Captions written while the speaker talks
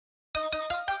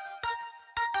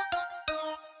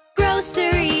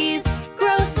Groceries,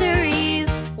 groceries.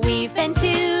 We've been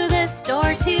to the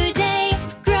store today.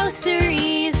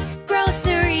 Groceries,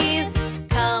 groceries.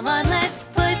 Come on, let's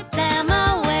put them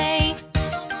away.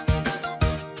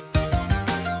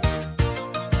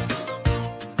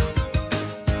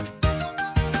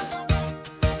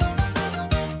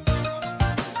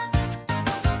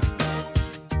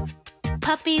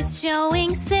 Puppy's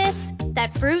showing Sis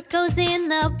that fruit goes in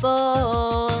the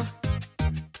bowl.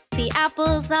 The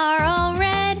apples are all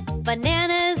red,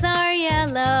 bananas are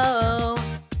yellow.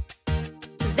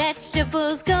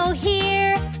 Vegetables go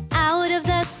here, out of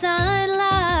the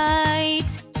sunlight.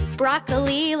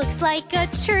 Broccoli looks like a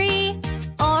tree.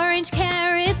 Orange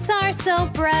carrots are so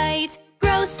bright.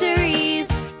 Groceries,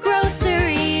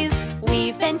 groceries.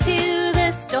 We've been to the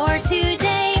store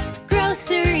today.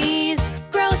 Groceries,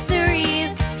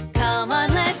 groceries. Come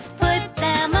on, let's put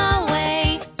them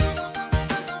away.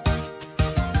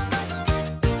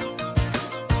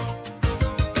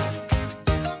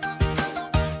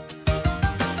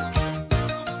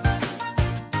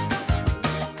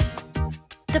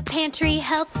 The pantry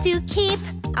helps to keep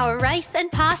our rice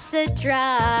and pasta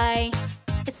dry.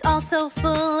 It's also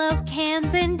full of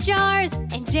cans and jars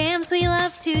and jams we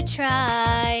love to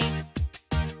try.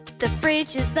 The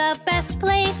fridge is the best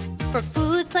place for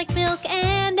foods like milk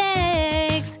and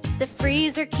eggs. The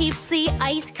freezer keeps the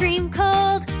ice cream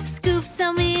cold. Scoop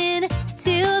some in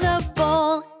to the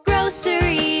bowl.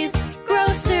 Groceries,